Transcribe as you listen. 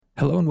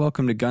Hello and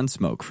welcome to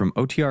Gunsmoke from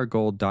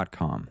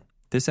OTRGold.com.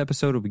 This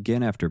episode will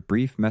begin after a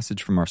brief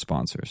message from our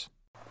sponsors.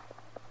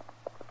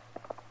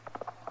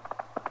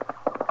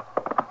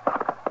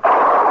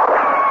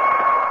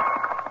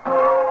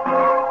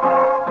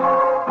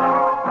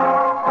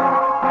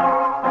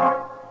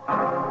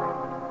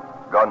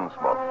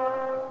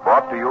 Gunsmoke,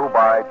 brought to you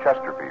by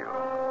Chesterfield,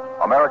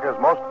 America's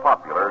most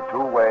popular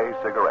two-way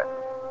cigarette.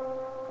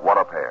 What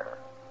a pair.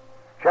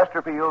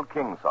 Chesterfield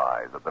King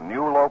Size at the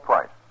new low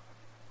price.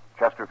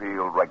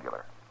 Chesterfield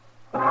Regular.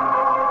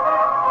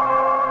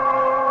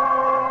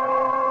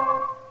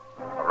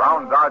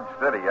 Around Dodge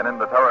City and in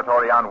the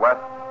territory on West,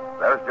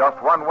 there's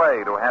just one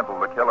way to handle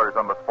the killers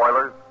and the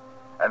spoilers,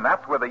 and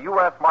that's with a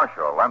U.S.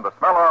 Marshal and the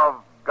smell of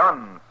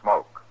gun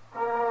smoke.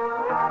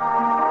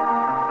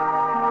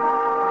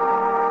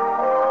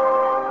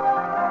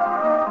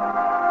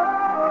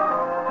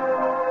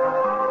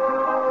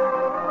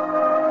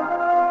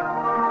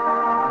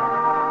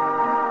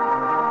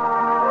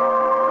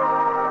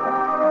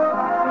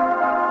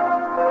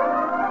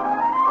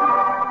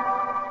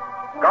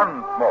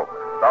 Gunsmoke,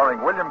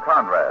 starring William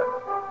Conrad,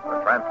 the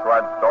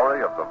transcribed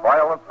story of the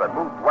violence that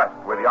moved west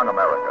with young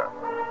America,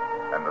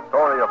 and the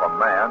story of a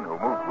man who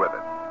moved with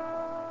it.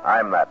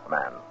 I'm that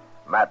man,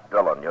 Matt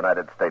Dillon,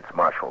 United States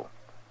Marshal.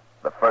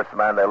 The first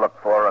man they look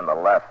for and the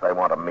last they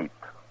want to meet.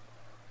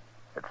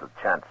 It's a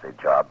chancy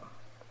job,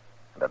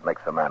 and it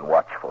makes a man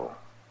watchful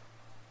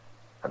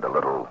and a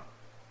little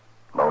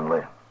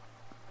lonely.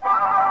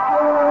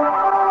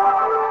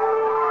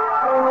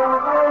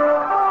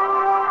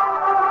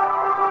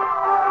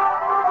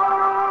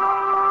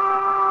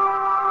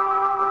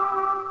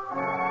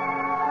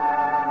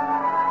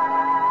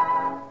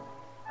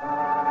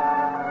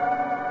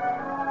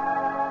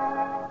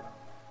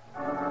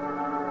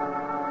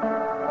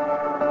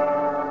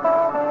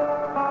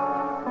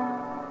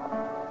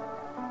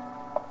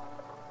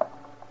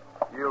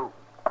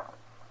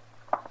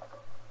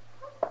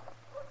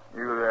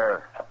 You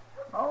there.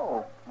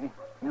 Oh,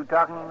 you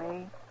talking to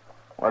me?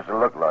 What's it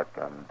look like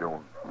I'm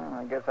doing?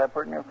 I guess I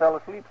pretty near fell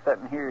asleep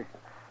sitting here.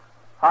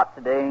 Hot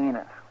today, ain't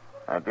it?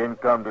 I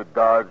didn't come to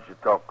Dodge to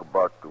talk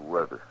about the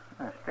weather.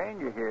 A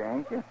stranger here,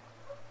 ain't you?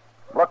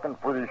 Looking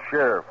for the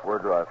sheriff. Where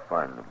do I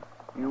find him?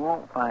 You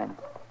won't find him.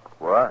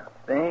 What?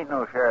 There ain't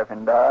no sheriff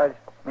in Dodge.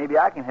 Maybe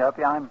I can help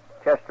you. I'm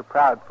Chester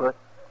Proudfoot.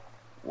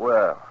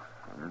 Well,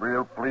 I'm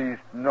real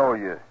pleased to know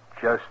you,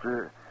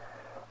 Chester.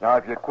 Now,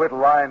 if you quit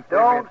lying to me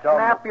Don't and tell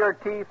snap me... your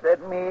teeth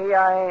at me.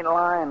 I ain't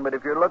lying. But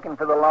if you're looking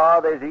for the law,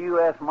 there's a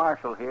U.S.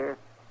 Marshal here.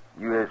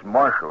 U.S.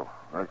 Marshal.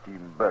 That's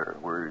even better.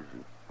 Where is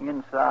he?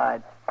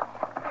 Inside.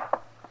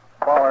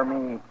 Follow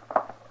me.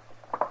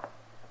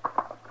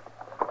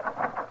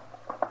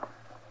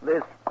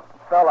 This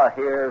fella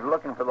here is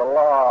looking for the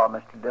law,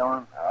 Mr.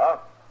 Dillon.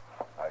 Oh,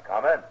 I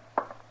come in.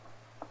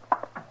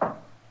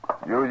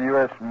 You the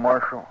U.S.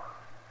 Marshal?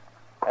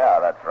 Yeah,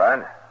 that's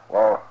right.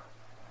 Well,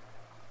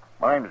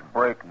 my name's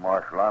Brake,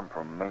 Marshal. I'm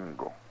from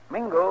Mingo.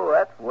 Mingo,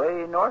 that's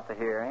way north of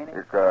here, ain't it?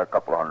 It's a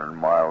couple of 100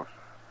 miles.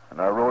 And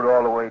I rode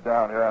all the way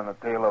down here on the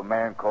tail of a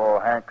man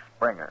called Hank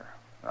Springer.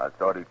 I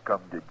thought he'd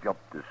come to jump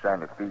to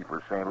Santa Fe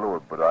for St.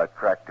 Louis, but I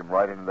tracked him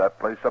right into that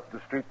place up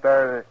the street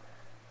there,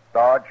 the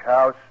Dodge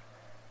House.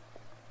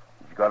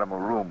 He's got him a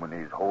room, and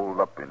he's holed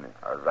up in it.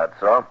 Is that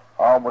so?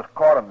 I almost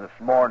caught him this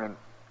morning.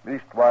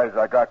 Leastwise,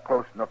 I got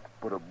close enough to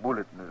put a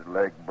bullet in his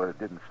leg, but it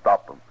didn't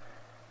stop him.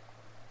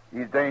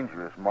 He's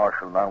dangerous,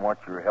 Marshal, and I want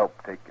your help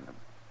taking him.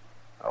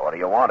 Oh, what do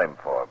you want him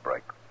for,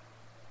 Brake?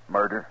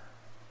 Murder.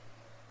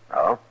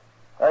 Oh?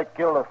 I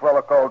killed a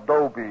fellow called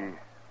Dobie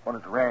on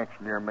his ranch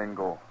near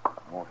Mingo.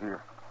 Oh,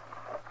 here.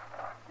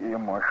 Here,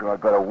 Marshal, I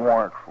got a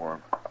warrant for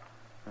him.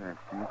 There,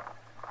 see?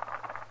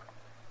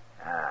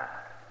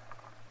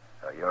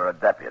 So you're a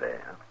deputy,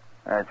 huh?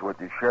 That's what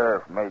the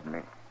sheriff made me.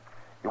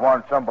 He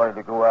wanted somebody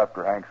to go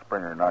after Hank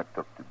Springer, and I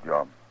took the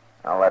job.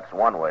 Well, that's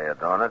one way of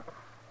doing it.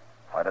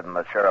 Why didn't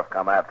the sheriff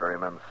come after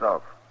him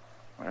himself?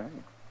 Well,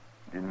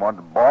 he didn't want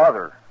to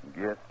bother, I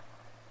guess.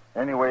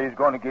 Anyway, he's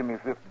going to give me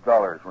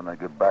 $50 when I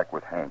get back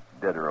with Hank,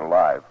 dead or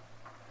alive.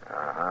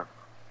 Uh-huh.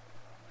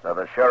 So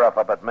the sheriff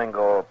up at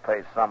Mingo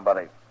pays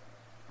somebody,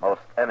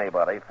 most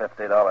anybody,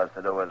 $50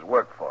 to do his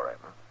work for him.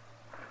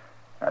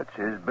 That's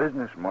his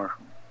business, Marshal.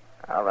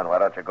 Well, then why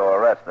don't you go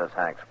arrest this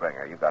Hank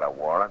Springer? You got a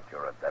warrant.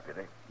 You're a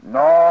deputy.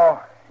 No,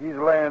 he's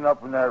laying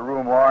up in that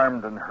room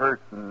armed and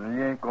hurt, and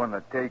he ain't going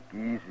to take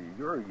easy.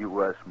 You're a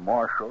U.S.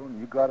 Marshal, and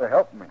you got to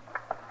help me.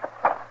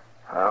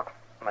 Well,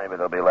 maybe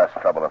there'll be less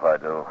trouble if I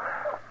do.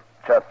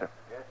 Chester,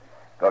 Yes?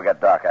 go get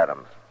Doc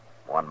Adams.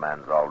 One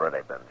man's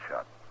already been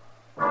shot.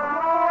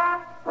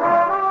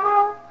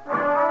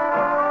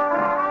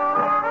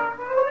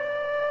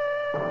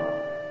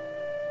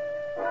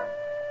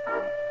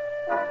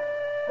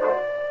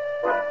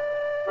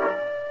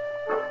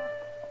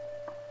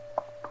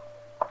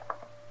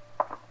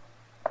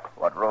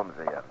 What room's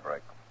he in,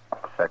 Brake?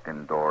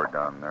 Second door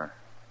down there.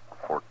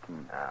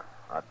 14.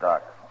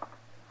 Doc,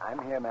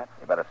 I'm here, Matt.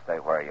 you better stay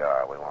where you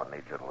are. We won't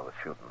need you till the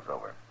shooting's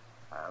over.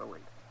 I'll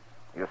wait.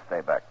 You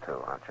stay back,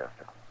 too, huh,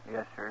 Chester?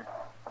 Yes, sir.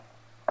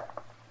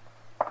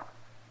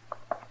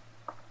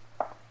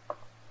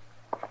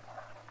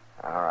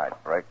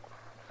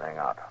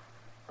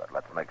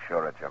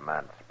 got your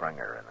man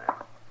Springer in there.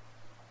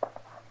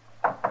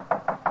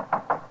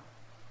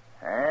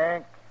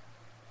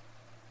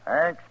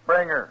 Hank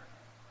Springer.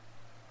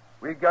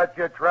 We got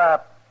you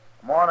trapped.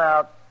 Come on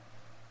out.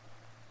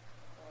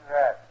 Who's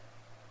that?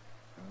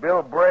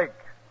 Bill Brake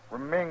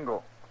from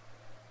Mingle.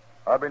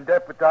 I've been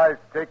deputized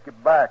to take you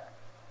back.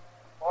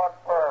 What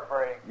for,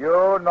 Brake?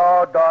 You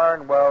know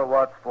darn well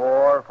what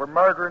for. For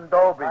murdering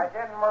Dobie. I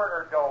didn't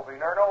murder Dobie,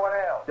 nor no one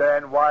else.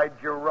 Then why'd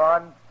you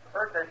run?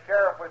 Heard the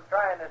sheriff was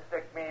trying to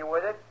stick me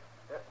with it.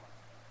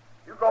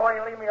 You go away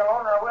and leave me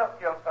alone, or I will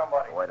kill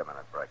somebody. Wait a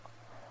minute, Brake.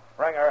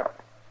 Springer,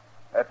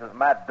 this is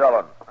Matt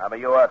Dillon. I'm a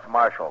U.S.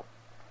 Marshal.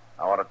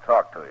 I want to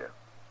talk to you.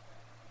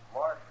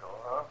 Marshal,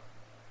 huh?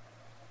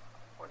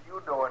 What are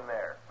you doing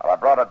there? Well, I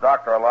brought a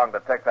doctor along to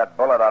take that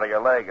bullet out of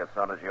your leg as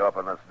soon as you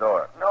open this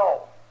door.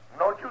 No.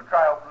 Don't you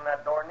try opening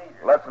that door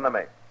neither. Listen to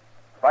me.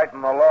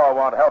 Fighting the law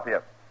won't help you.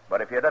 But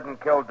if you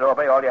didn't kill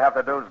Dobie, all you have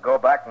to do is go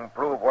back and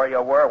prove where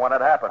you were when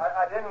it happened.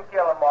 I didn't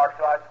kill him,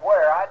 Marshal. I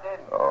swear I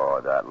didn't. Oh,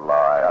 that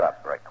lie. Shut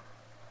up, Brick.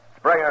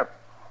 Springer,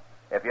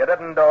 if you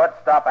didn't do it,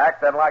 stop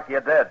acting like you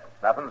did.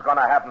 Nothing's going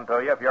to happen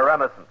to you if you're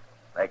innocent.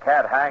 They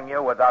can't hang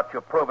you without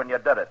you proving you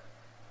did it.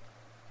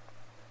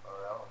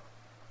 Well,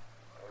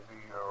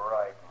 maybe you're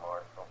right,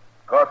 Marshal.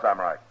 Of course I'm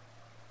right.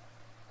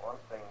 One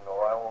thing,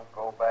 though, I won't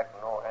go back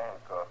in no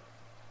handcuffs.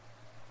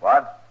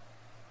 What?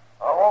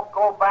 I won't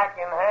go back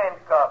in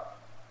handcuffs.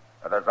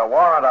 There's a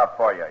warrant out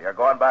for you. You're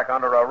going back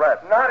under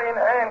arrest. Not in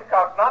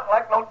handcuffs, not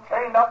like no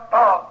chained-up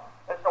dog.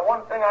 It's the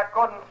one thing I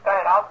couldn't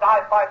stand. I'll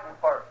die fighting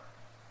first.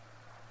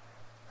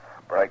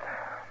 Brick,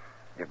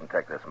 you can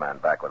take this man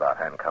back without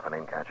handcuffing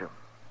him, can't you?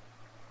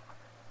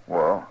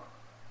 Well,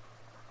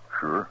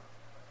 sure.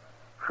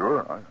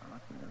 Sure.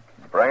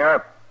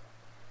 Springer,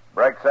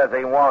 Brick says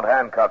he won't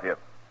handcuff you.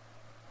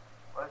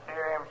 Let's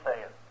hear him say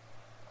it.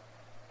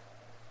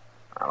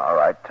 Well, all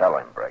right, tell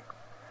him, Brick.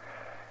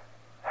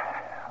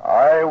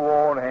 I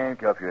won't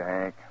handcuff you,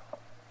 Hank.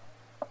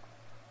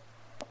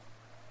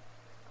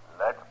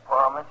 That's a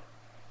promise.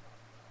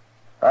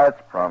 That's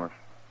a promise.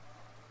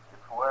 You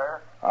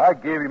swear? I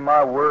gave you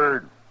my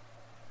word.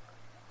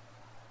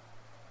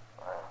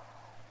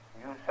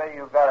 You say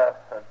you got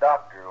a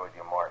doctor with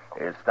you, Marshal.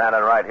 He's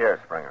standing right here,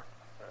 Springer.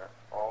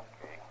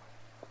 Okay.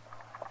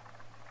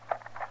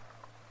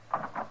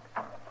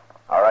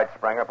 All right,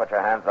 Springer, put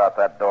your hands out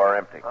that door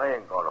empty. I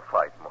ain't going to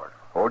fight, Marshal.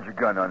 Hold your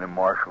gun on him,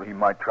 Marshal. He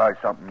might try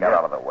something Get yet.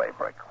 out of the way,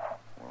 Brick.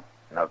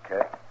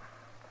 Okay.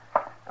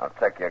 Now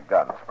take your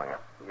gun, Springer.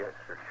 Yes,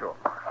 sir, sure,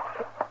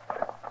 Marshal.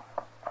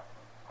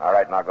 All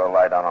right, now go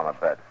lie down on the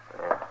bed.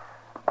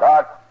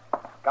 Doc,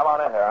 come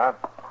on in here, huh?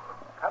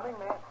 Coming,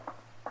 man.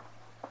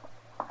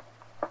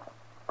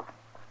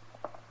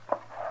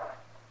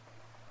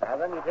 Now,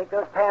 then, you take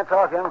those pants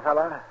off, young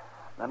fella.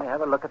 Let me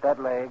have a look at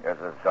that leg. Here's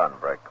his gun,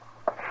 Brick.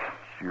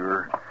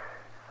 Sure.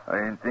 I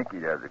didn't think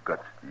he'd have the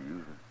guts to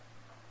use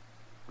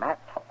it. Matt,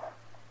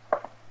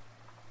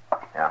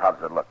 Now, how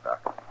does it look,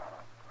 Doc?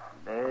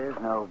 there's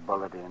no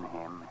bullet in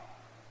him.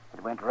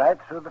 It went right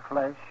through the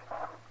flesh,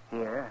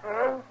 here,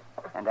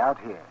 and out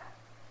here.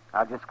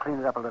 I'll just clean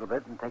it up a little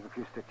bit and take a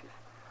few stitches.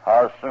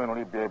 How soon will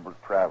he be able to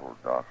travel,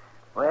 Doc?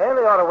 Well,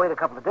 he ought to wait a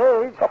couple of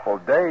days. Couple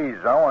of days.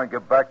 I want to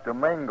get back to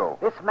Mingo.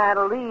 This man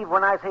will leave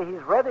when I say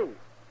he's ready,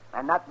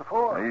 and not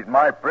before. He's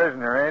my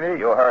prisoner, ain't he?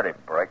 You heard him,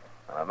 Brick.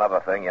 And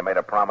another thing, you made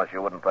a promise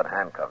you wouldn't put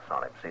handcuffs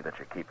on him. See that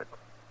you keep it.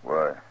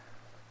 Why,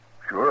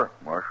 sure,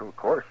 Marshal. Of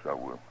course I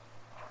will.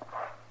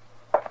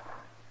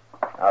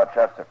 Now,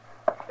 Chester,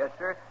 Yes,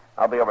 sir.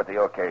 I'll be over at the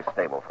OK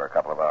stable for a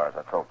couple of hours.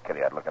 I told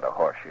Kitty I'd look at a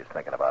horse she's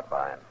thinking about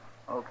buying.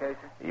 Okay,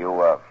 sir.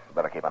 You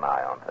better keep an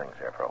eye on things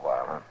here for a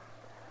while, huh?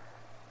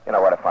 You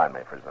know where to find me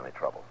if there's any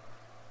trouble.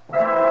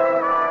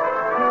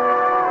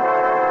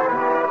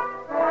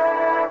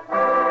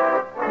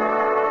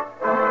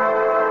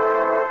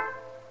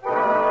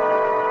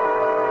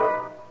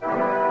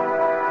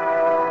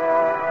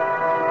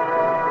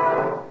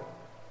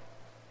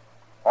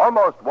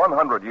 Almost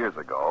 100 years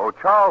ago,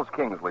 Charles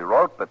Kingsley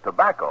wrote that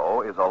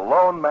tobacco is a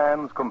lone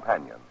man's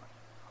companion,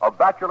 a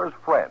bachelor's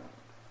friend,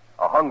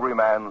 a hungry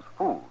man's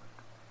food,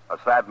 a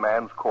sad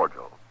man's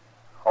cordial,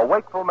 a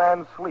wakeful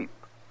man's sleep,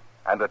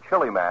 and a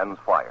chilly man's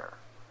fire.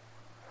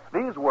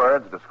 These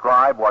words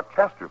describe what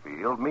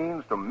Chesterfield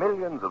means to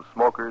millions of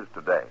smokers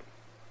today.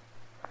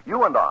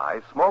 You and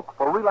I smoke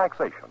for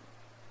relaxation,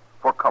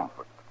 for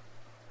comfort,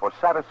 for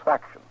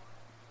satisfaction,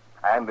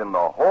 and in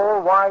the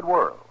whole wide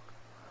world,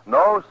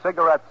 no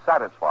cigarette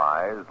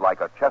satisfies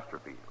like a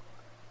Chesterfield.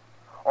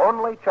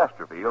 Only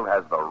Chesterfield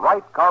has the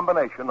right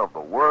combination of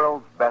the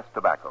world's best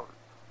tobaccos.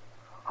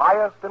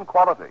 Highest in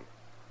quality,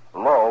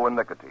 low in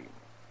nicotine.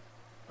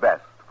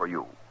 Best for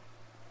you.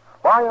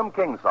 Buy 'em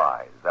king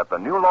size at the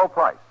new low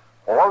price,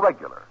 or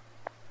regular.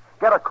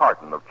 Get a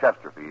carton of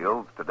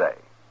Chesterfields today.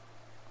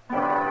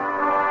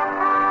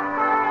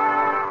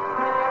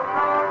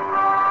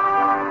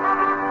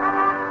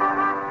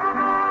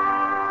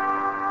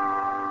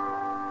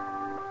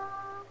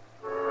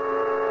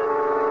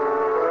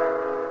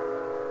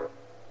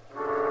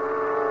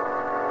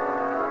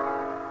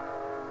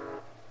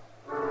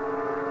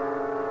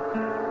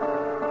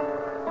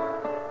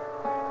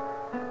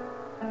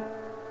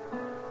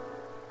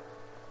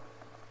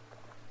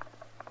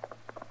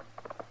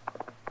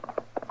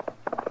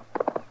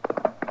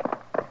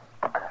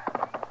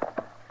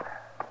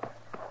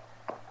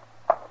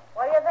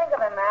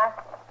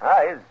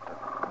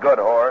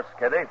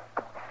 Kitty.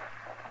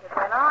 You've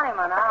been on him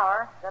an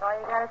hour. Is that all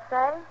you got to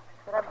say?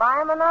 Should I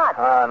buy him or not?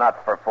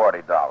 Not for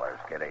 $40,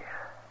 Kitty.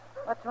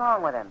 What's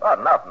wrong with him? Oh,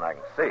 nothing I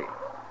can see.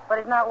 But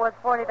he's not worth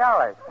 $40.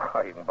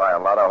 Oh, you can buy a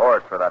lot of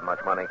horse for that much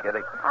money,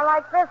 Kitty. I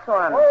like this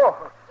one.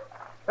 Oh,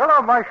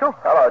 hello, Marshal.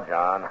 Hello,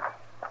 John.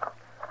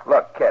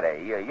 Look,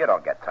 Kitty, you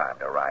don't get time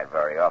to ride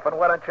very often.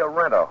 Why don't you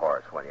rent a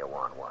horse when you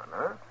want one,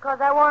 huh?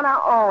 Because I want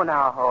to own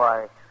a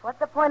horse. What's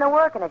the point of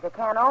working if you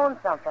can't own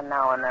something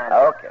now and then?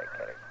 Okay,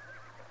 Kitty.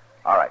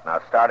 All right, now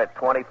start at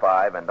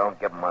 25 and don't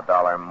give him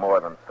 $1 more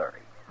than 30.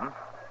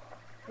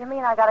 You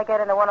mean I got to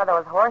get into one of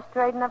those horse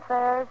trading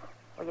affairs?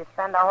 Where you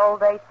spend a whole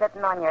day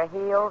sitting on your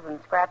heels and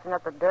scratching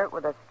up the dirt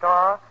with a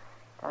straw?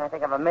 Trying to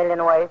think of a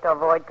million ways to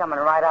avoid coming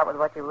right out with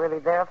what you're really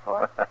there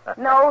for?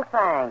 No,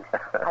 thanks.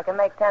 I can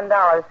make $10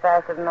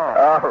 faster than that.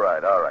 All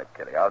right,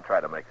 Kitty. I'll try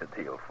to make the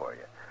deal for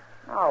you.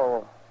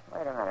 Oh,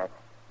 wait a minute.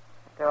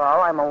 After all,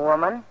 I'm a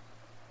woman.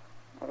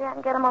 Maybe I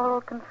can get him a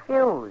little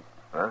confused.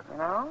 Huh? You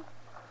know?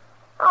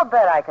 I'll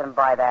bet I can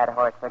buy that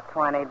horse for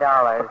 $20.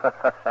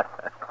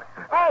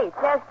 Hey,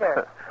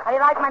 Chester, how do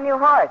you like my new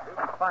horse?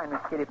 Fine, Miss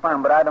Kitty,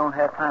 fine, but I don't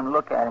have time to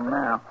look at him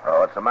now. Oh,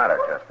 what's the matter,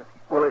 Chester?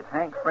 Well, it's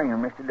Hank Springer,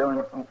 Mr. Dillon.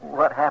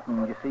 What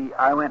happened, you see,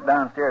 I went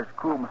downstairs to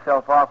cool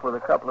myself off with a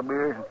couple of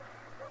beers, and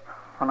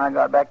when I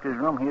got back to his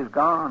room, he was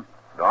gone.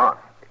 Gone?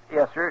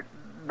 Yes, sir.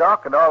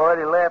 Doc had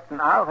already left, and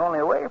I was only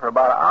away for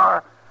about an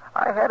hour.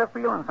 I had a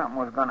feeling something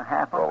was going to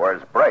happen. Well,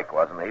 where's Brake?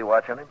 Wasn't he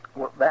watching him?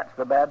 Well, that's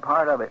the bad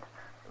part of it.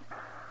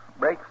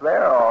 Brake's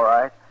there, all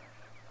right,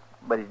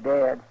 but he's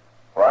dead.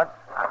 What?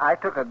 I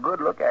took a good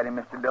look at him,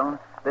 Mr. Dillon.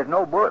 There's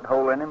no bullet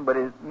hole in him, but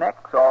his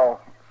neck's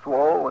all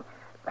swole.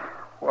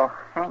 Well,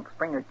 Hank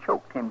Springer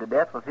choked him to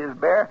death with his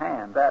bare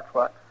hand. That's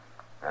what.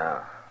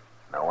 Oh,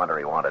 no wonder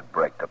he wanted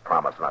Brake to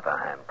promise not to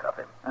handcuff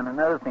him. And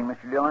another thing,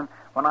 Mr. Dillon,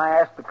 when I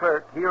asked the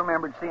clerk, he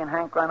remembered seeing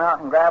Hank run out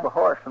and grab a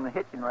horse from the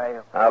hitching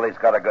rail. Well, he's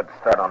got a good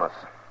start on us.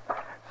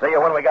 See you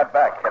when we get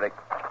back, Kitty.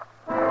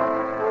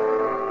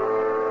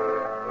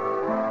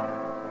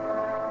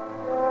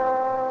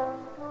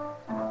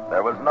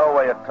 There was no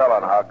way of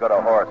telling how good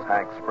a horse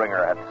Hank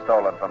Springer had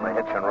stolen from the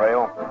hitching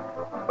rail,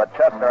 but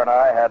Chester and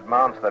I had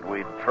mounts that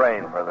we'd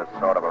trained for this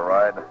sort of a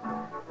ride.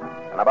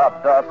 And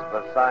about dusk,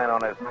 the sign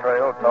on his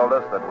trail told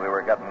us that we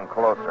were getting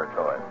closer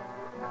to it.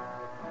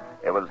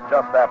 It was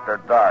just after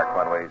dark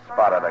when we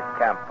spotted a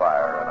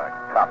campfire in a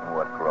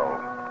cottonwood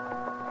grove.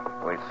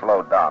 We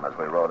slowed down as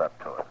we rode up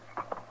to it.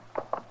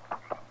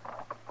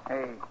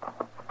 Hey,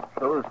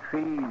 those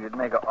trees would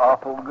make an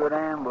awful good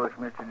ambush,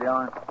 Mr.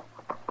 Dillon.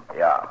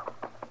 Yeah.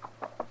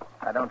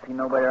 I don't see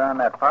nobody around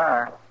that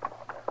fire.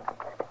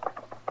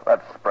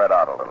 Let's spread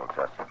out a little,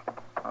 Chester.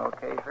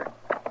 Okay, sir.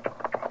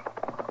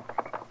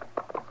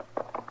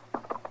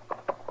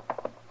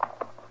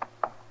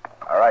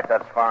 All right,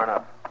 that's far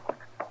enough.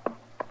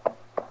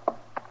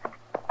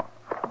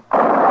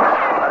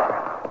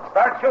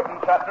 Start shooting,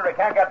 Chester. He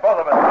can't get both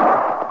of us.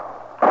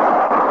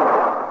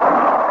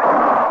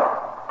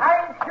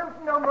 I ain't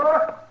shooting no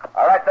more.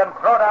 All right, then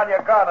throw down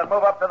your gun and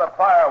move up to the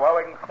fire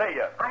where we can see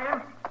you. I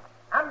am.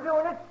 I'm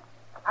doing it.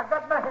 I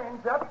got my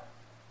hands up.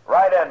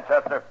 Right in,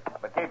 Chester,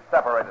 but keep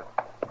separated.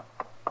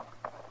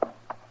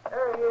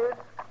 There he is.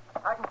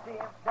 I can see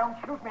him. Don't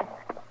shoot me.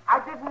 I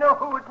didn't know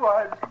who it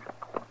was.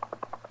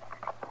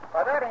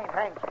 Why, that ain't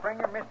Hank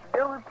Springer, Mr.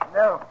 Dillon.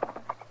 No.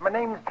 My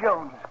name's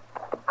Jones.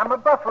 I'm a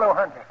buffalo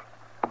hunter.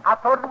 I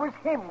thought it was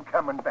him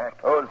coming back.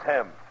 Who's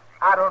him?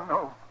 I don't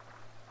know.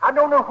 I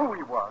don't know who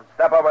he was.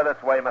 Step over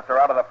this way, mister,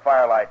 out of the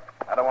firelight.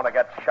 I don't want to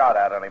get shot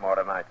at anymore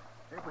tonight.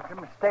 It was a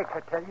mistake,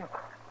 I tell you.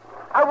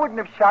 I wouldn't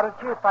have shot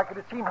at you if I could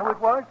have seen who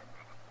it was.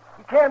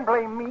 You can't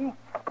blame me.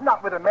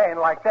 Not with a man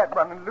like that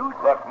running loose.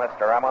 Look,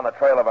 mister, I'm on the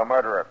trail of a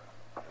murderer.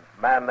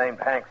 A man named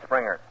Hank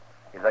Springer.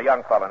 He's a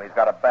young fella, and he's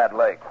got a bad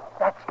leg.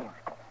 That's him.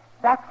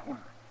 That's him.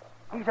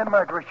 He's a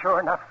murderer, sure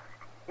enough.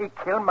 He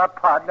killed my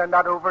partner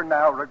not over an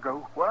hour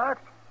ago. What?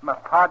 My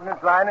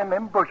partner's lying in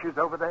them bushes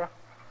over there.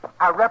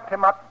 I wrapped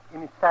him up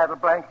in his saddle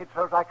blanket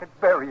so as I could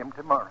bury him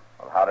tomorrow.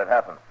 Well, how'd it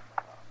happen?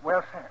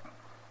 Well, sir,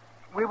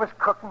 we was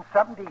cooking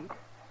something to eat,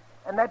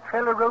 and that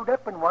fella rode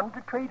up and wanted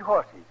to trade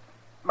horses.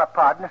 My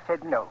partner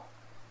said no.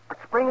 But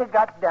Springer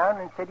got down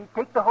and said he'd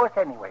take the horse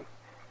anyway.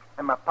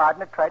 And my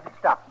partner tried to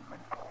stop him.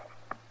 And,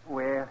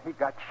 well, he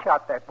got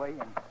shot that way,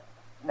 and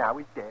now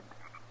he's dead.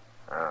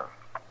 Oh.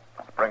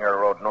 Springer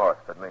rode north,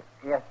 didn't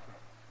he? Yes, sir.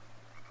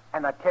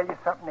 And I tell you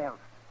something else.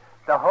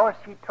 The horse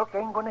he took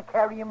ain't going to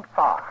carry him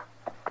far.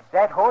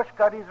 That horse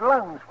got his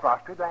lungs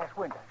frosted last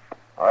winter.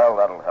 Well,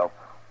 that'll help.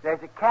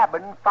 There's a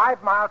cabin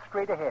 5 miles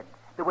straight ahead,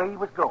 the way he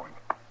was going.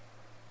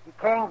 He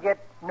can't get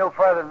no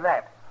further than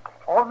that.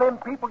 All them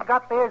people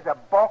got there is a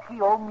balky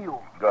old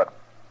mule. Good.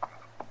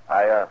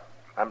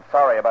 I'm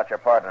sorry about your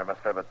partner,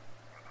 mister, but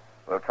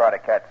we'll try to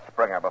catch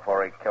Springer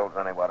before he kills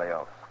anybody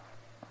else.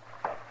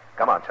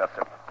 Come on,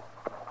 Chester.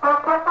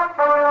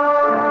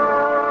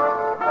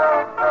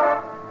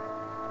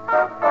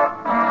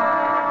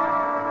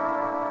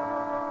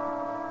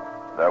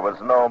 There There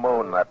was no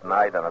moon that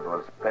night, and it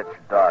was pitch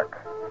dark,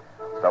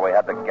 so we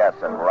had to guess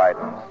at right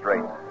and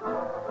straight.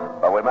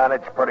 But we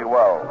managed pretty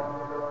well,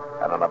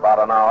 and in about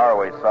an hour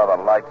we saw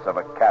the lights of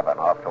a cabin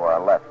off to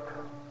our left.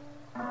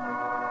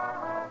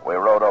 We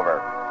rode over,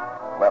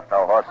 left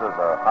our horses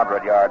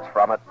 100 yards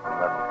from it,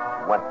 and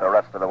then went the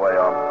rest of the way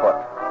on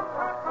foot.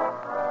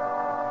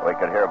 We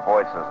could hear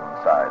voices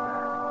inside,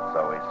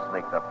 so we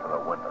sneaked up to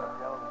the window. I'm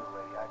telling you,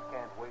 lady, I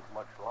can't wait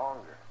much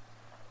longer.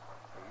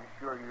 Are you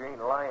sure you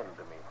ain't lying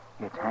to me?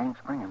 It's Hank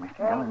Springer, Mr.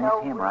 There ain't Dillon. no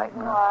It's him reason right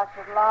why now. I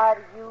should lie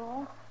to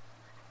you.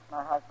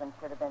 My husband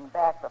should have been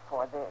back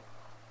before this.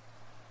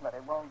 But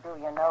it won't do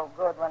you no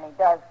good when he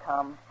does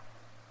come.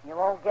 You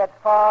won't get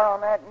far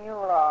on that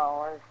mule of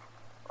ours.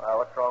 Well,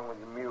 what's wrong with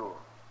your mule?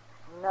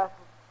 Nothing.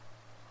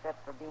 Except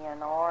for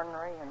being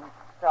ornery and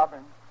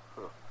stubborn.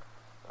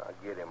 I'll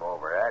get him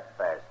over that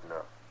fast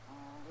enough.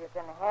 You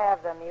can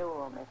have the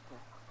mule, mister.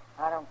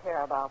 I don't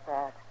care about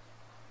that.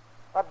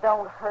 But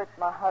don't hurt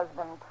my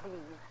husband,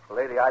 please.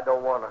 Lady, I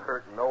don't want to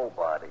hurt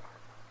nobody.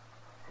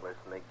 Unless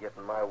they get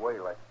in my way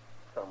like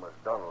some has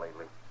done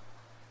lately.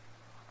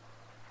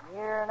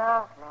 You're an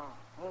outlaw,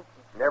 ain't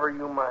you? Never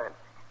you mind.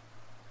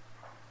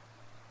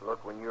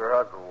 Look, when your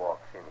husband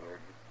walks in here,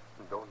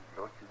 don't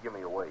you give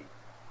me away.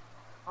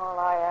 All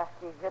I ask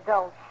is you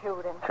don't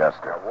shoot him.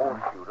 Chester. I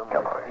won't shoot him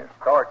Come unless on. he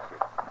starts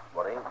it.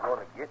 But I ain't going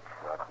to get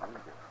shot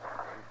neither.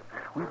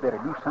 We better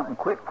do something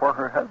quick before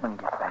her husband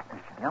gets back,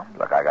 Mr. Dillon.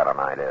 Look, I got an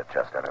idea,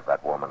 Chester. If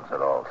that woman's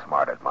at all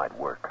smart, it might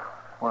work.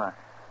 What?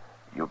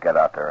 You get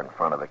out there in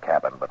front of the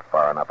cabin, but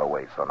far enough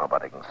away so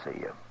nobody can see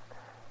you.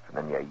 And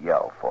then you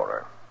yell for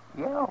her.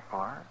 Yell for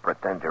her?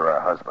 Pretend you're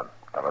her husband.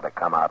 Tell her to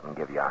come out and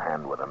give you a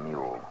hand with a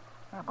mule.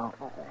 Yeah, but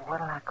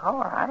what'll I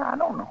call her? I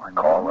don't know her name.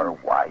 Call her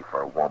wife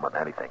or woman,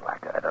 anything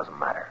like that. It doesn't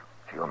matter.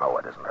 She'll know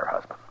it isn't her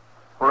husband.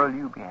 Where'll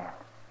you be at?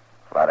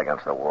 Flat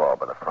against the wall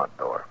by the front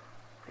door.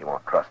 He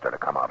won't trust her to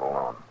come out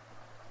alone.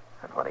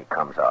 And when he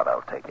comes out,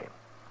 I'll take him.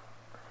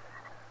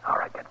 All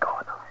right, get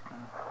going.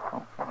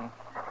 Okay.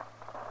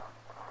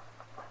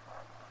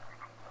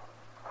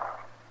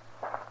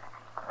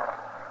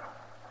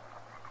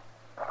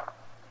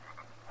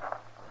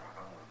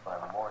 By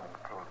morning,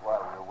 so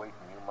while we're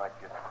waiting, you might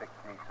just fix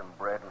me some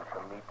bread and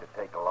some meat to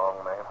take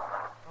along, ma'am.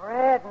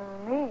 Bread and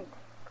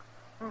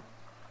meat.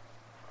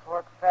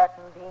 Pork, fat,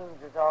 and beans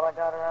is all I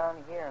got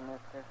around here,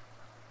 mister.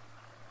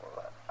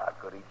 Well, I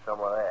could eat some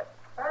of that.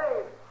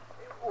 Hey,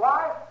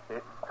 wife,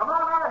 It, come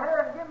on out here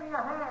and give me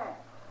a hand.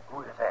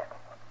 who is that?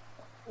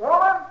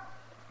 Woman,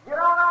 get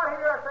on out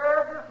here if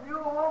there's this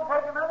mule won't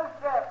take another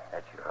step.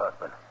 That's your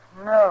husband.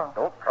 No.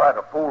 Don't try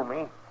to fool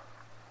me.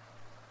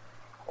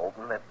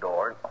 Open that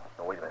door.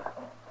 No, wait a minute.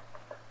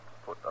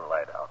 Put the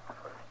light out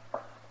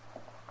first.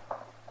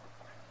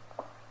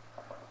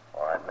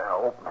 All right, now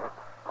open it,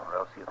 or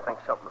else you think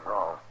something's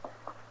wrong.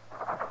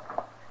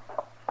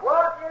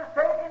 What is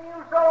taking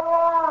you so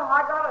long?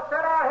 I gotta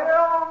sit out here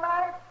all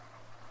night.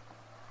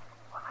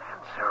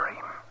 Answer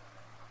him.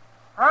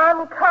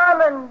 I'm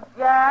coming,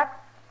 Jack.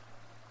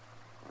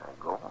 Now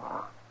go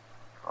on.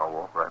 I'll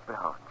walk right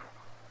behind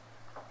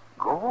you.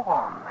 Go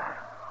on now.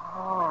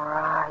 All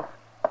right.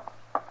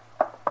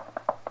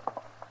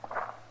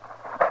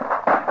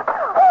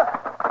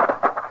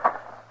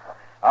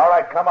 All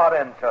right, come on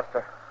in,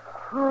 Chester.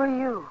 Who are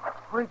you?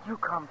 Where'd you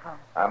come from?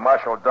 I'm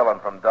Marshal Dillon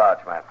from Dodge,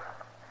 man.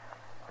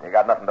 You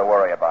got nothing to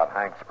worry about.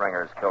 Hank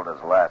Springer's killed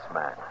his last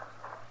man.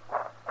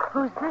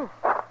 Who's this?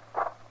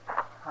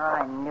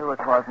 I knew it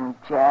wasn't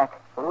Jack.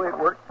 Oh, it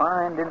worked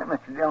fine, didn't it,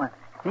 Mr. Dillon?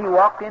 He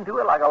walked into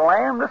it like a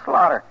lamb to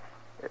slaughter.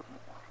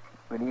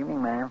 Good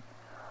evening, ma'am.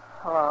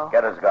 Hello.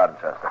 Get his gun,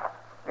 Chester.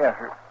 Yes,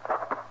 sir.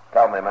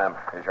 Tell me, ma'am,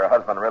 is your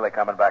husband really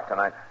coming back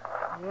tonight?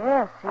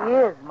 Yes, he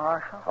is,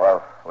 Marshal.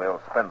 Well,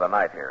 we'll spend the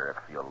night here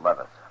if you'll let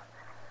us.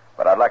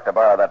 But I'd like to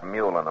borrow that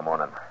mule in the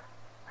morning.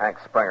 Hank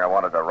Springer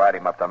wanted to ride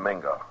him up to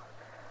Mingo.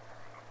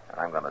 And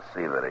I'm going to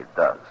see that he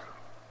does.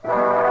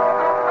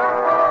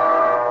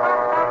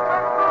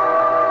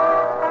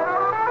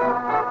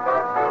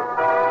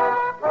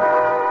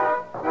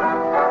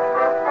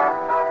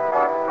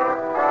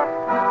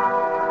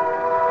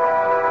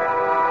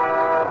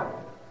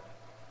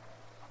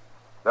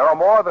 There are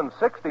more than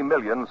 60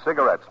 million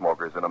cigarette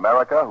smokers in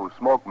America who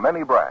smoke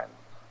many brands.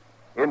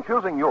 In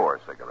choosing your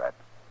cigarette,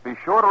 be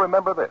sure to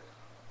remember this.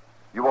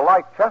 You will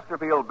like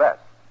Chesterfield best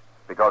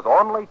because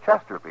only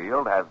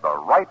Chesterfield has the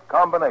right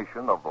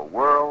combination of the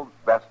world's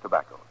best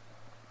tobaccos.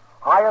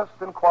 Highest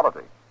in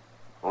quality,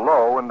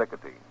 low in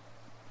nicotine.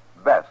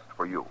 Best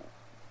for you.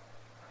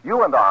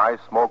 You and I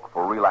smoke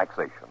for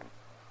relaxation,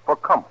 for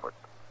comfort,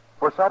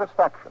 for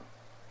satisfaction.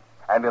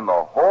 And in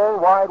the whole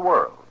wide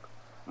world,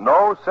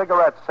 no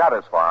cigarette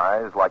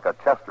satisfies like a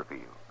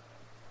Chesterfield.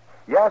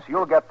 Yes,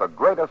 you'll get the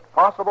greatest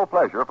possible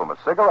pleasure from a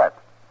cigarette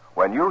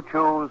when you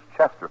choose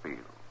Chesterfield.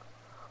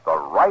 The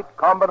right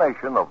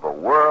combination of the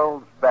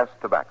world's best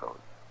tobaccos.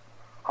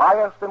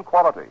 Highest in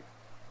quality,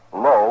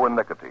 low in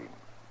nicotine.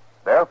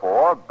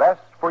 Therefore,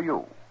 best for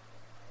you.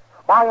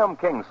 Buy 'em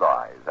king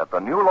size at the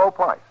new low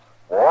price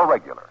or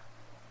regular.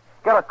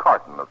 Get a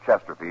carton of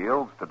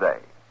Chesterfields today.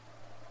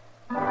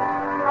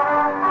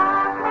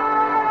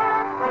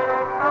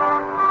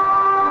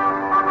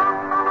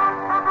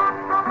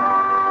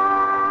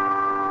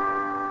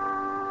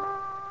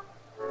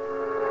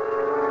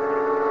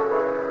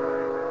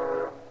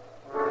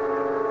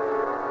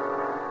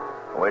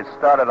 We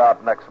started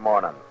out next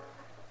morning,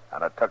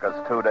 and it took us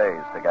 2 days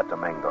to get to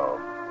Mingo.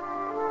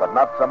 But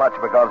not so much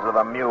because of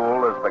the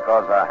mule as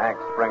because of Hank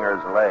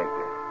Springer's leg.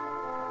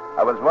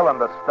 I was willing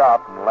to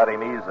stop and let him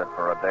ease it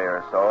for a day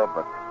or so,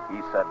 but he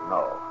said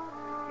no.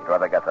 He'd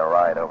rather get the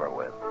ride over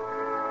with.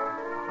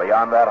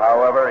 Beyond that,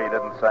 however, he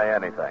didn't say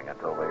anything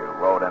until we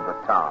rode into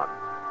town.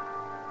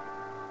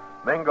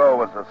 Mingo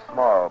was a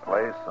small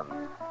place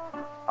and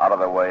out of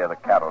the way of the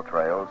cattle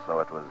trails, so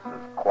it was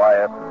as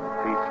quiet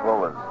and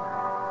peaceful as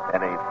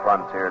any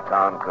frontier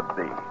town could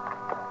be.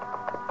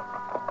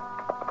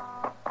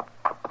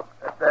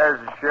 There's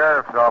the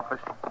sheriff's office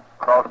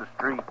across the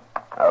street.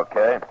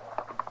 Okay.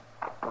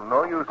 Well,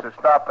 no use to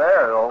stop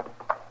there, though.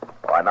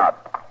 Why not?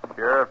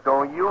 Sheriff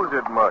don't use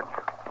it much.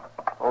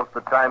 Most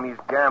of the time he's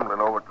gambling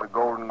over at the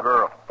Golden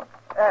Girl.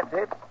 That's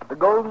it. The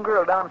Golden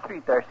Girl down the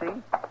street there, see?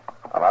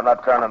 Well, I'm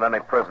not turning any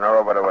prisoner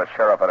over to a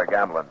sheriff at a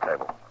gambling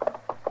table.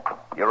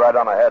 You ride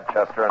on ahead,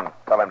 Chester, and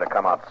tell him to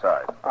come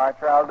outside. All right,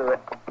 sir, I'll do it.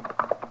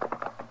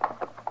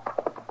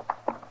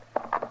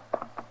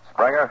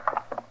 Springer?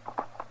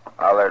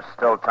 Well, there's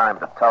still time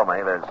to tell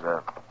me. There's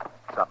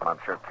something I'm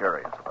sure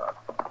curious about.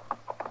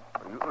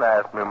 You can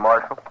ask me,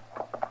 Marshal.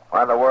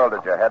 Why in the world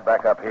did you head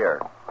back up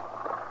here?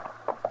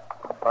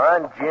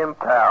 I'm Jim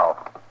Powell.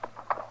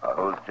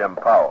 Who's Jim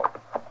Powell?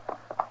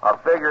 I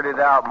figured it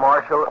out,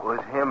 Marshal. It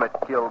was him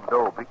that killed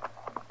Dobie.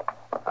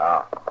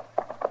 Oh.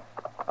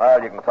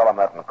 Well, you can tell him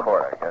that in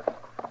court, I guess.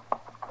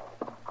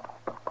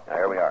 Now,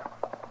 here we are.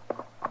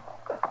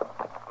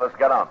 Let's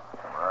get on.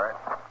 All right.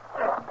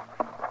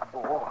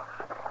 Oh.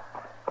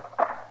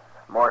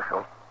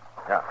 Marshal.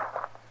 Yeah.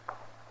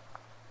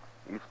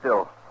 You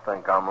still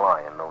think I'm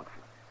lying, don't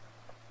you?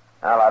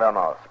 Well, I don't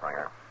know,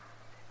 Springer.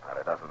 But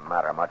it doesn't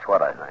matter much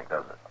what I think,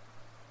 does it?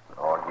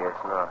 Oh, I guess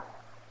not.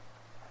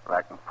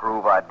 I can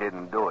prove I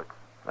didn't do it.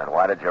 Then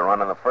why did you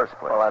run in the first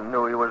place? Well, I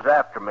knew he was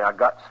after me. I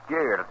got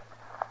scared.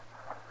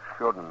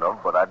 Shouldn't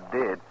have, but I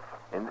did.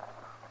 And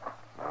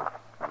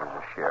there's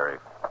a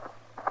sheriff.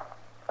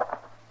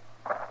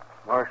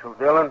 Marshal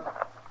Dillon,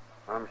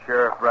 I'm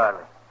Sheriff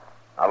Bradley.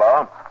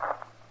 Hello?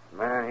 The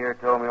man here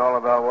told me all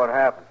about what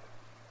happened.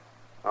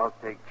 I'll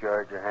take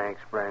charge of Hank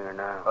Springer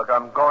now. Look,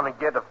 I'm going to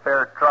get a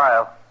fair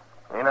trial.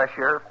 Ain't I,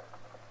 Sheriff?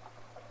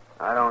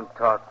 I don't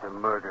talk to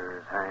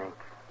murderers, Hank.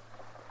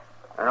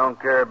 I don't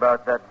care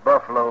about that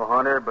buffalo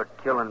hunter,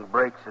 but killing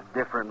Brake's a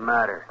different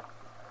matter.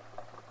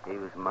 He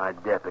was my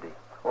deputy.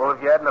 Well,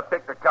 if you hadn't have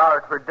picked a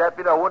coward for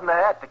deputy, I wouldn't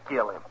have had to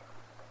kill him.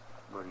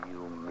 What do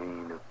you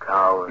mean, a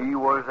coward? He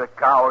was a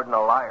coward and a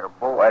liar,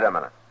 both. Wait a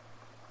minute.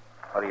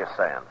 What are you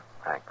saying,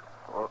 Hank?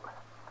 Well,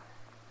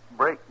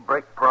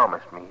 Brake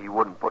promised me he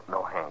wouldn't put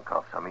no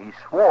handcuffs on me. He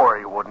swore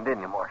he wouldn't,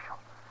 didn't he, Marshal?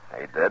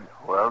 He did?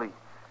 Well,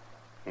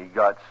 he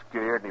got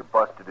scared and he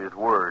busted his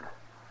word.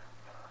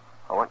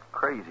 I went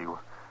crazy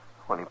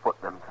when he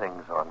put them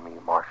things on me,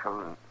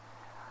 Marshal,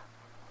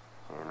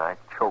 and I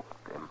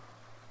choked him.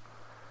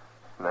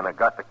 And then I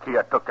got the key.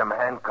 I took them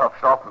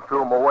handcuffs off and threw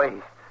them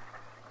away.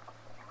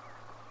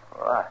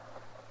 Well,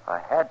 I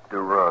had to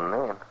run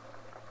then.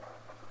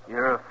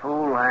 You're a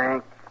fool,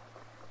 Hank.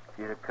 If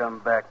you'd have come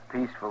back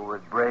peaceful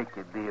with Brake,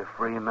 you'd be a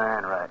free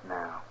man right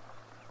now.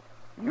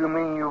 You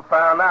mean you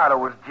found out it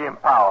was Jim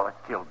Powell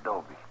that killed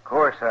Dobie? Of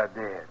course I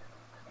did.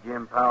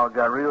 Jim Powell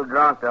got real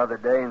drunk the other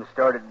day and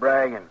started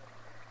bragging.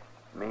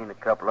 Me and a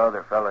couple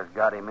other fellas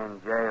got him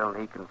in jail, and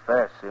he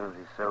confessed as soon as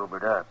he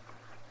sobered up.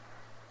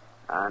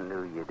 I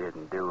knew you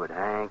didn't do it,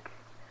 Hank.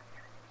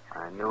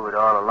 I knew it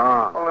all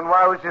along. Well, then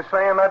why was you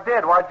saying I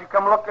did? Why'd you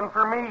come looking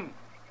for me?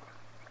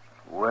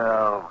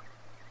 Well,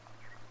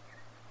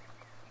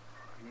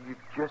 you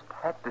just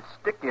had to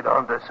stick it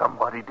onto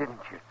somebody,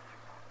 didn't you?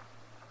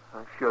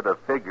 I should have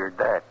figured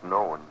that,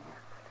 knowing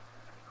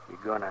you.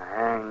 You're gonna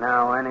hang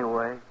now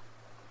anyway.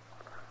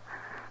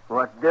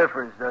 What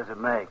difference does it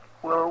make?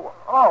 Well,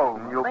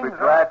 you'll be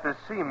glad to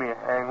see me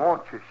hang,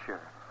 won't you,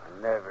 Sheriff?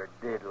 I never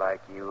did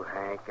like you,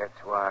 Hank. That's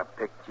why I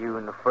picked you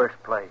in the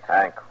first place.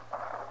 Hank.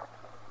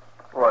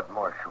 What,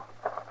 Marshal?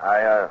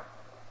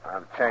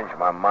 I've changed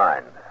my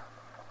mind.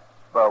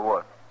 About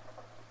what?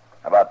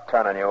 About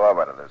turning you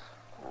over to this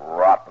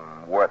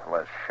rotten,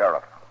 worthless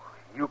sheriff.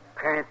 You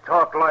can't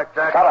talk like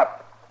that. Shut up!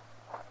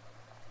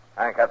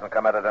 Hank hasn't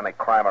committed any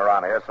crime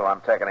around here, so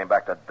I'm taking him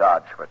back to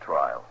Dodge for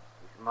trial.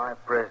 He's my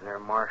prisoner,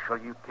 Marshal.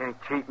 You can't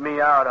cheat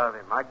me out of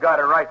him. I got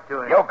a right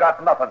to him. You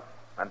got nothing.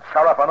 And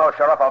sheriff or no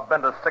sheriff, I'll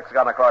bend a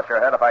six-gun across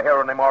your head if I hear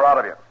any more out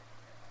of you.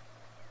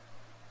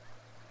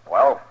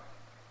 Well?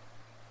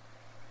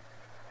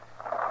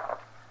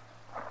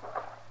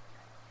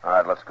 All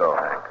right, let's go,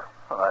 Hank.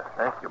 All right,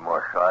 thank you,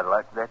 Marshal. I'd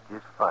like that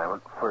just fine.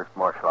 But first,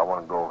 Marshal, I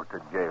want to go over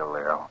to jail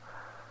there. I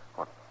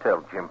want to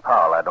tell Jim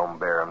Powell I don't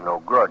bear him no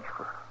grudge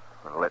for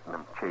letting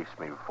him chase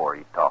me before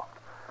he talked.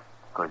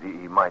 Because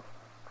he might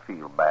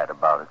feel bad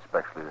about it,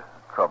 especially the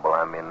trouble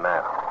I'm in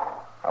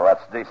now. Well,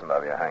 that's decent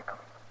of you, Hank.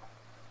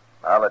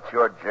 Well, it's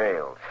your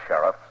jail,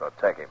 Sheriff, so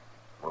take him.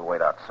 We'll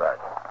wait outside.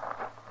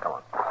 Come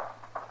on.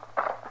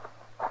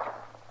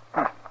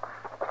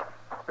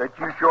 Bet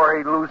you sure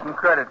ain't losing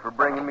credit for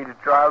bringing me to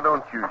trial,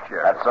 don't you,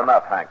 Sheriff? That's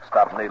enough, Hank.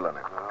 Stop needling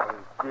him. Oh,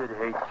 he did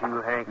hate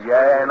you, Hank.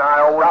 Yeah, and I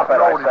always Stop it,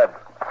 I noticed... said.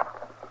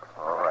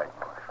 All right,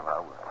 Marshal, I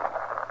will.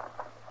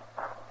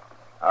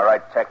 All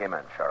right, take him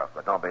in, Sheriff,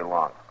 but don't be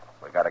long.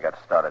 We got to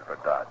get started for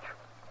Dodge.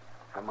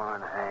 Come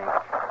on, Hank.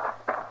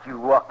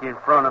 You walk in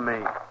front of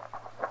me.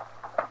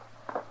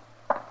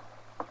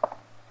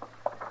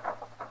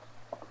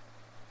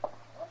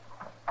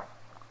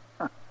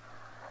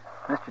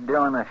 Mr.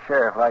 Dillon, a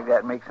sheriff like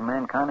that makes a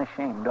man kind of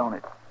ashamed, don't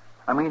it?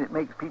 I mean, it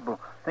makes people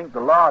think the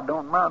law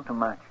don't amount to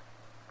much.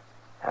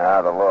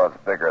 Ah, the law's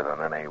bigger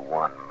than any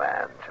one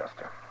man,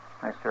 Chester.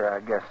 Yes, sir, I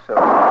guess so.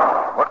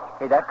 What?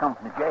 Hey, that comes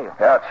from the jail.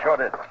 Yeah, it sure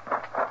did.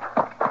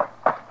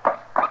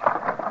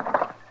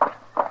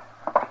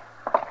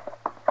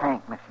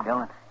 Hank, Mr.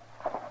 Dillon,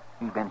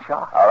 he's been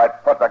shot. All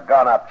right, put the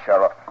gun up,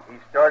 Sheriff. He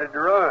started to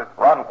run.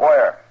 Run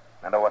where?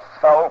 Into a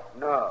cell?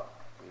 No.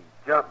 He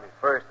jumped me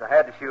first. I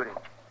had to shoot him.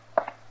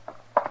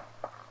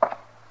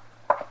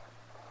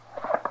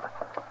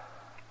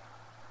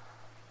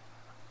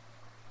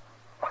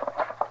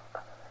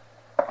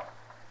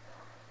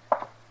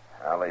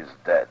 Well, he's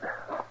dead.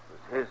 It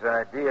was his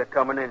idea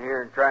coming in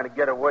here and trying to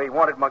get away. He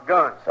wanted my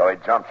gun. So he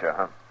jumped you,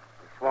 huh?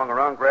 He swung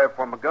around, grabbed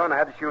for my gun. I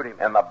had to shoot him.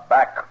 In the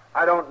back?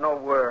 I don't know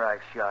where I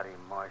shot him,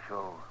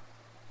 Marshal.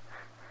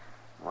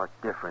 What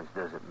difference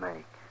does it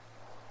make?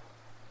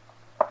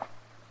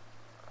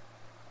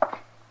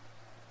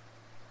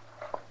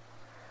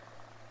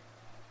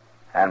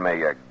 Hand me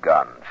your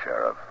gun,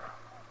 Sheriff.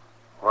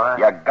 What?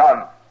 Your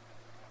gun.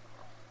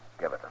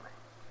 Give it to me.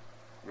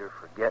 You're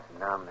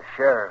forgetting I'm the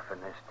sheriff in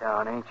this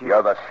town, ain't you?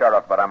 You're the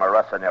sheriff, but I'm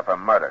arresting you for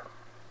murder.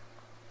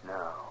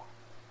 No.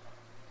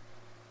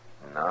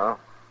 No?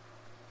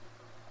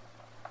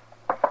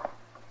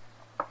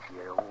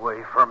 Get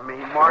away from me,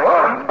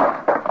 Marshal.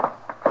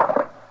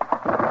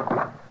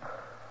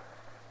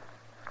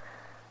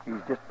 He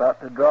was just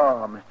about to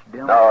draw, Mr.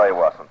 Dillon. No, he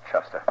wasn't,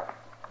 Chester.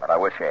 But I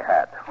wish he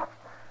had.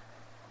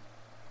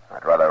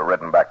 I'd rather have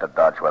ridden back to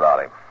Dodge without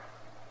him.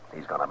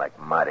 He's going to make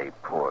mighty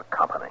poor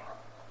company.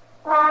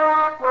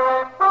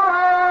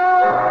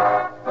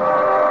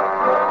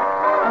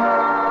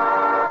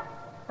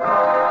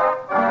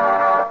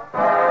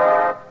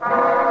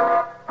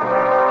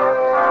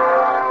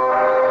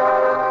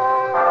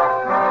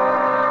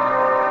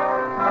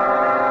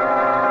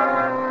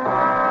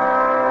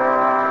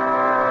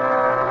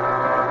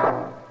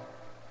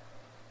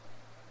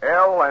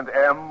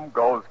 L&M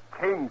goes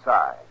king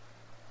size.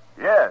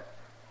 Yes,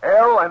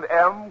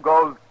 L&M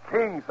goes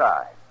king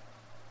size.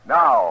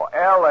 Now,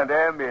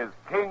 L&M is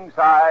king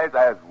size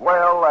as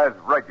well as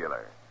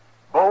regular.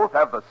 Both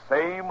have the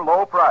same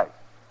low price.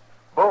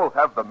 Both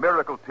have the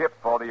miracle tip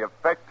for the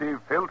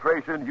effective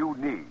filtration you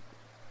need.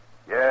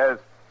 Yes,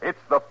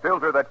 it's the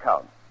filter that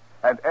counts.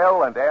 And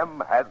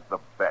L&M has the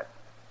best.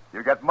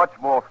 You get much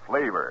more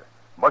flavor,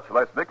 much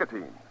less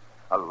nicotine,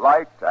 a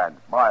light and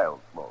mild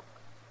smoke.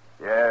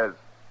 Yes,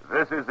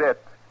 this is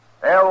it.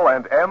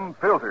 L&M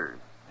filters,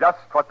 just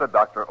what the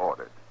doctor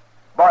ordered.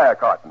 Buy a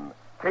carton,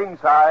 king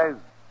size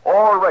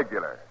or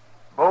regular,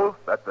 both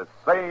at the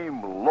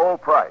same low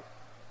price.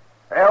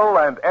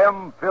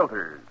 L&M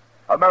filters,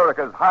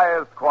 America's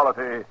highest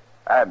quality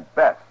and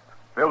best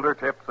filter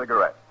tip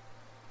cigarette.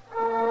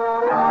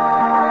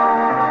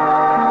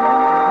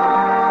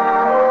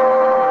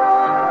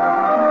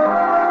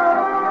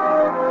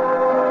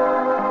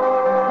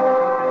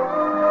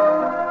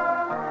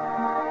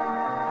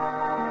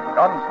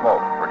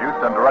 Gunsmoke,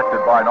 produced and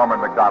directed by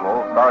Norman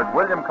McDonald, stars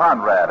William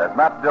Conrad as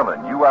Matt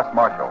Dillon, U.S.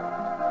 Marshal.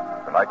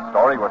 Tonight's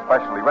story was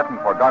specially written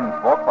for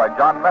Gunsmoke by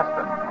John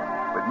Meston,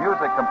 with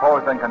music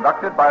composed and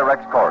conducted by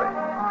Rex Corey.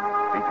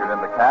 Featured in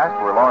the cast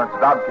were Lawrence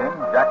Dobkin,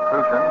 Jack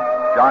Crucian,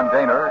 John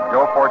Daner,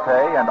 Joe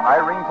Forte, and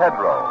Irene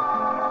Tedrow.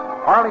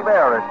 Harley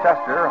Bear as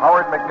Chester,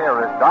 Howard McNear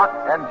as Doc,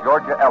 and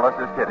Georgia Ellis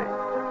as Kitty.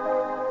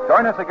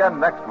 Join us again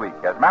next week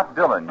as Matt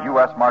Dillon,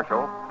 U.S.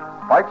 Marshal,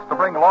 fights to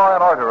bring law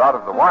and order out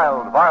of the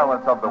wild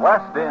violence of the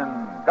West in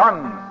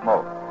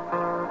Gunsmoke.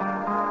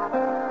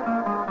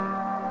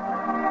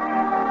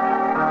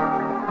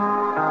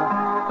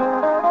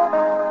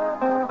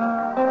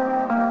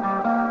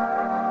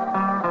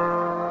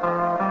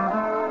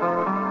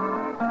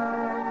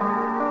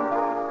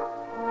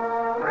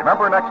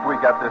 Remember, next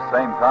week at this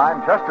same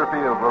time,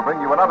 Chesterfield will bring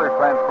you another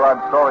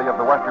transcribed story of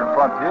the Western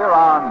frontier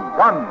on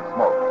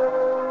Gunsmoke.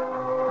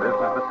 This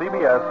is the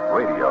CBS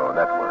Radio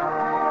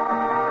Network.